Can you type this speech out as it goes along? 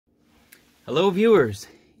Hello viewers,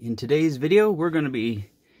 in today's video we're going to be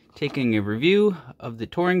taking a review of the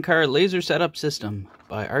touring car laser setup system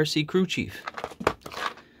by RC Crew Chief.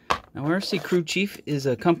 Now RC Crew Chief is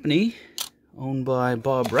a company owned by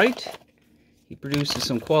Bob Wright. He produces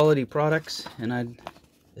some quality products, and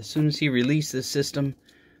as soon as he released this system,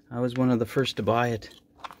 I was one of the first to buy it.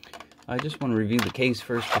 I just want to review the case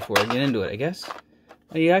first before I get into it, I guess.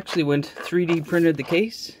 He actually went 3D printed the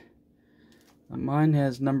case. Mine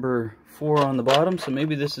has number 4 on the bottom, so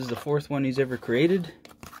maybe this is the 4th one he's ever created.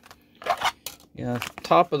 Yeah,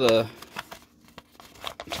 top of it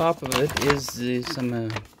is some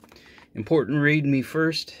important read me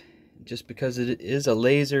first, just because it is a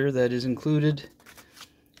laser that is included.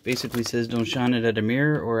 Basically says don't shine it at a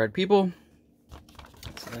mirror or at people.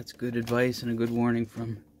 So that's good advice and a good warning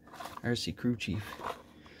from RC Crew Chief.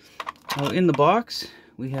 Now in the box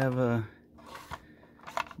we have a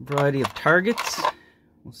variety of targets.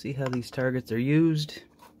 We'll see how these targets are used.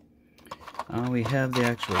 We have the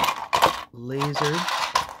actual laser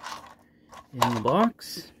in the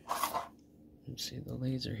box. You see the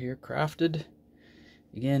laser here crafted.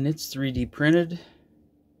 Again, it's 3D printed.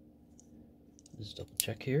 Just double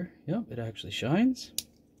check here. Yep, it actually shines.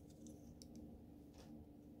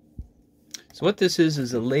 So what this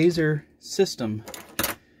is a laser system,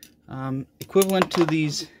 equivalent to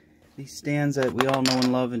these stands that we all know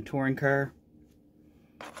and love in touring car.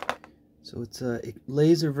 So it's a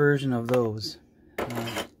laser version of those.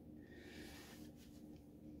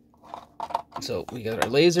 So we got our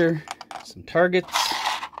laser, some targets,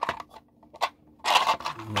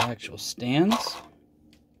 and the actual stands.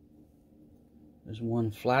 There's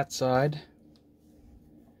one flat side,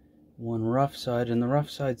 one rough side, and the rough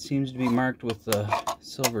side seems to be marked with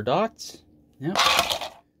silver dots. Yep.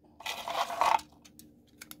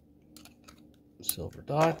 Silver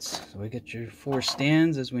dots. So we get your 4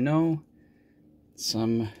 stands, as we know.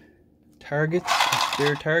 Some targets,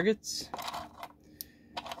 spare targets.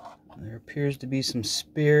 There appears to be some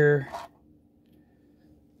spare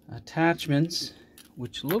attachments,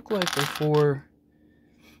 which look like they're for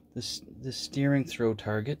the steering throw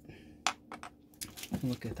target.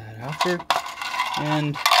 Look at that after.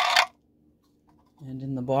 And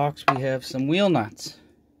in the box we have some wheel nuts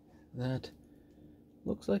that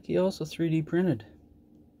looks like he also 3D printed.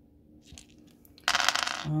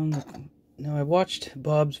 Now I watched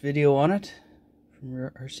Bob's video on it from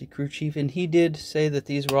RC Crew Chief, and he did say that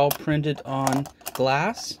these were all printed on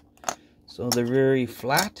glass, so they're very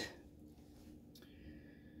flat.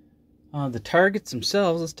 The targets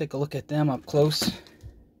themselves, let's take a look at them up close.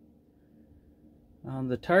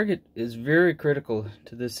 The target is very critical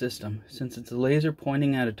to this system, since it's a laser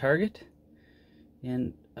pointing at a target,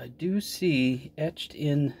 and I do see etched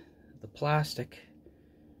in the plastic,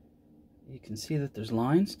 you can see that there's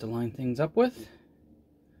lines to line things up with,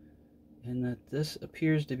 and that this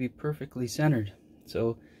appears to be perfectly centered.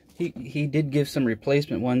 So he did give some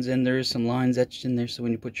replacement ones in. There is some lines etched in there, so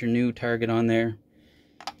when you put your new target on there,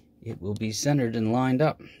 it will be centered and lined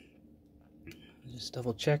up. Just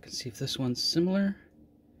double check and see if this one's similar.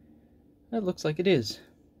 That looks like it is.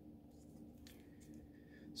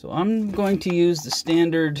 So I'm going to use the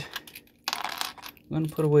standard, I'm going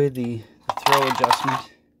to put away the throw adjustment.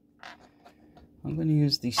 I'm going to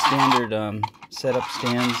use the standard setup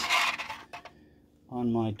stands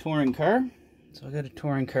on my touring car. So I got a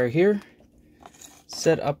touring car here,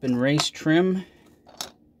 set up in race trim.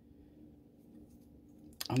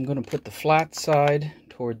 I'm going to put the flat side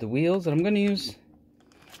toward the wheels, and I'm going to use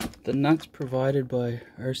the nuts provided by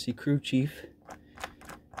RC Crew Chief.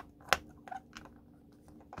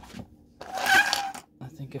 I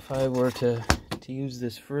think if I were to use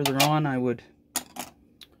this further on, I would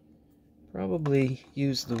probably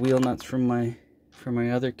use the wheel nuts from my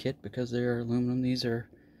other kit, because they are aluminum. These are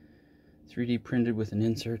 3D printed with an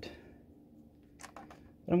insert.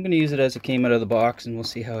 But I'm going to use it as it came out of the box, and we'll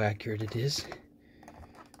see how accurate it is.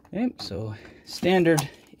 Okay, so standard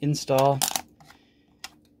install.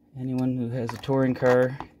 Anyone who has a touring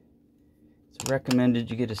car, it's recommended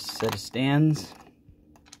you get a set of stands.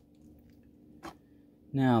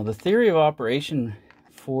 Now, the theory of operation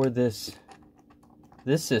for this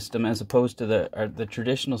system, as opposed to the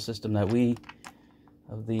traditional system that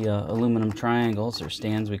of the aluminum triangles, or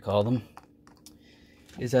stands we call them,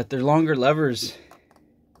 is that they're longer levers.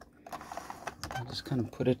 I'll just kind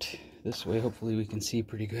of put it this way, hopefully we can see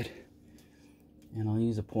pretty good, and I'll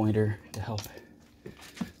use a pointer to help.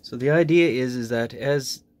 So the idea is that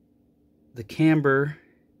as the camber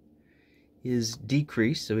is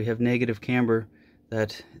decreased, so we have negative camber,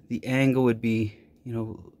 that the angle would be,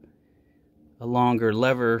 a longer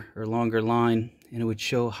lever or longer line, and it would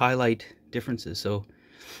highlight differences. So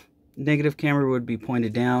negative camber would be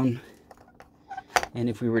pointed down, and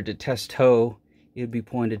if we were to test toe, it would be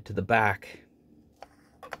pointed to the back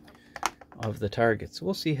of the target. So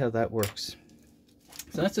we'll see how that works.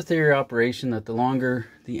 So that's a theory operation, that the longer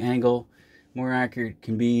the angle, more accurate it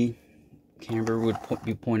can be. Camber would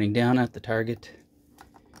be pointing down at the target,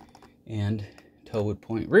 and toe would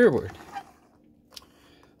point rearward.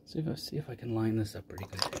 See if I can line this up pretty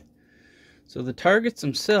good. So the targets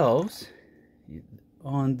themselves,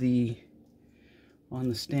 on the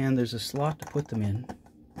stand, there's a slot to put them in.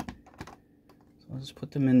 So I'll just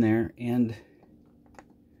put them in there, and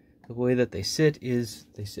the way that they sit is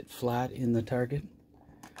they sit flat in the target.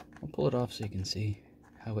 I'll pull it off so you can see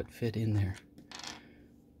how it fit in there.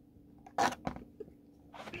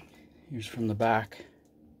 Here's from the back.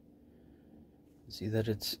 See that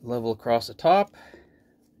it's level across the top,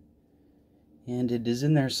 and it is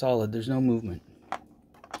in there solid. There's no movement.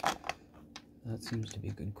 That seems to be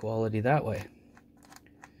good quality that way.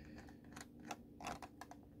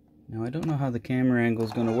 Now I don't know how the camera angle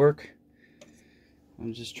is going to work.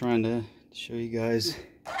 I'm just trying to show you guys,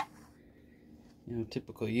 you know,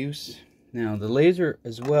 typical use. Now the laser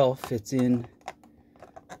as well fits in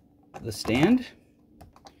the stand.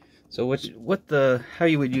 So how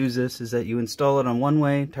you would use this is that you install it on one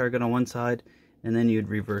way, target on one side, and then you'd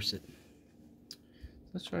reverse it.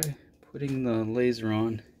 Let's try putting the laser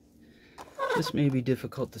on. This may be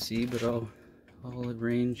difficult to see, but I'll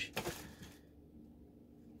arrange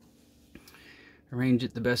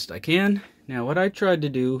it the best I can. Now what I tried to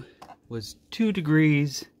do was 2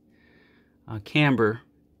 degrees camber,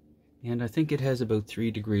 and I think it has about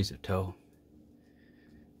 3 degrees of toe.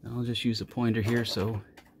 I'll just use a pointer here. So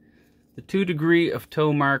the 2 degree of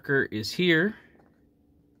toe marker is here.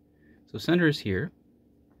 So center is here.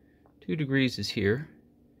 2 degrees is here.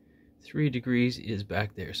 3 degrees is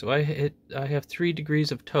back there. So I have 3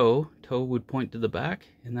 degrees of toe. Toe would point to the back,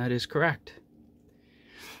 and that is correct.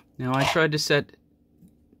 Now I tried to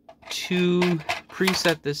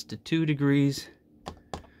preset this to 2 degrees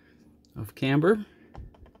of camber.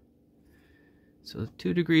 So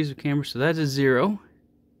 2 degrees of camber, so that is 0.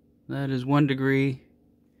 That is 1 degree,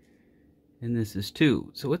 and this is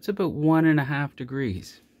 2. So it's about 1.5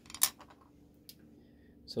 degrees.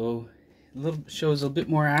 So shows a bit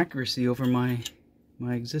more accuracy over my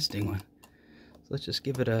existing one. So let's just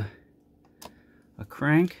give it a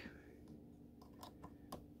crank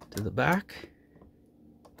to the back.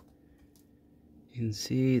 You can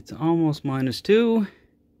see it's almost -2,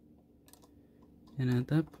 and at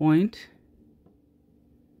that point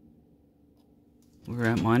we're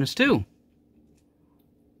at -2.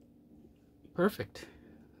 Perfect.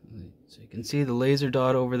 So you can see the laser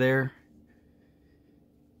dot over there.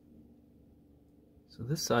 So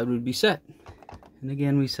this side would be set. And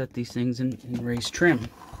again, we set these things in race trim.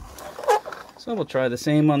 So we'll try the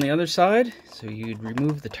same on the other side. So you'd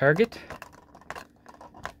remove the target,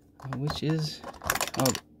 which is,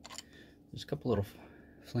 oh, there's a couple little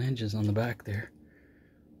flanges on the back there.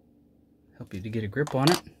 Help you to get a grip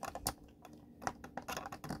on it.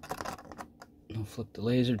 I'll flip the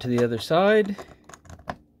laser to the other side.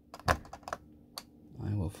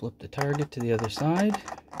 I will flip the target to the other side.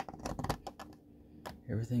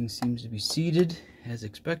 Everything seems to be seated as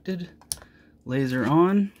expected. Laser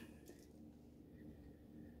on.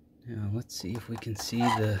 Now let's see if we can see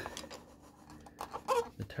the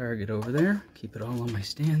target over there. Keep it all on my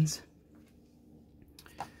stands.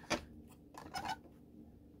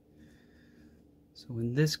 So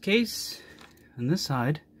in this case, on this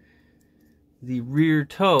side, the rear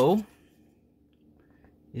toe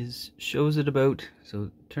shows it about,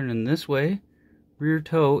 so turning this way, rear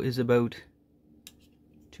toe is about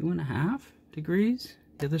 2.5 degrees.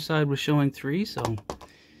 The other side was showing 3, so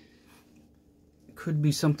could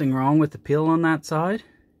be something wrong with the peel on that side.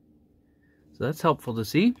 So that's helpful to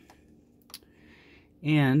see.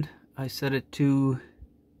 And I set it to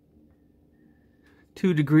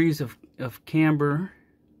 2 degrees of camber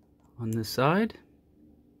on this side.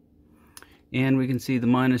 And we can see the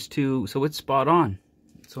 -2, so it's spot on.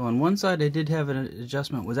 So on one side I did have an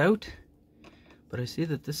adjustment without, but I see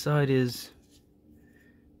that this side has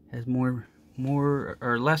more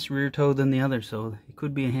or less rear toe than the other, so it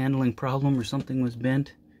could be a handling problem or something was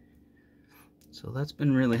bent. So that's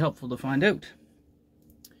been really helpful to find out.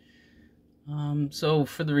 So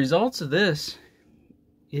for the results of this,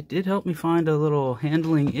 it did help me find a little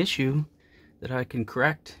handling issue that I can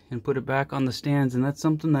correct and put it back on the stands, and that's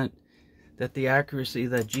something that the accuracy,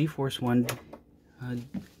 that GForce one,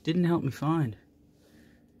 didn't help me find.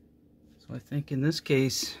 So I think in this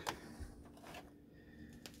case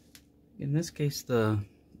the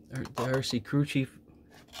the RC Crew Chief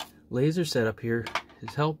laser setup here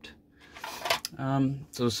has helped.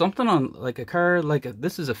 So something on like a car,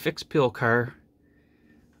 this is a fixed pill car.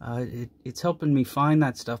 It's helping me find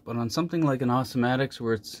that stuff, but on something like an Awesomatix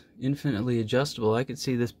where it's infinitely adjustable, I could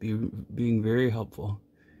see this being very helpful,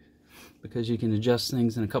 because you can adjust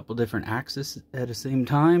things in a couple different axes at the same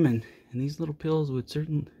time, and these little pills would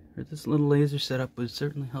this little laser setup would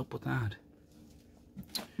certainly help with that.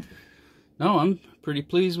 No, I'm pretty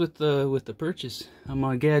pleased with the purchase. I'm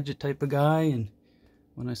a gadget type of guy, and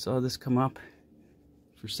when I saw this come up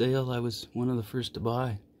for sale, I was one of the first to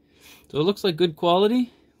buy. So it looks like good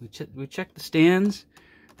quality. We checked the stands,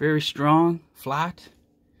 very strong, flat.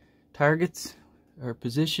 Targets are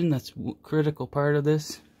positioned, that's a critical part of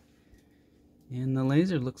this. And the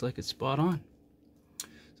laser looks like it's spot on.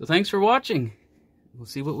 So thanks for watching. We'll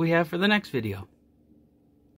see what we have for the next video.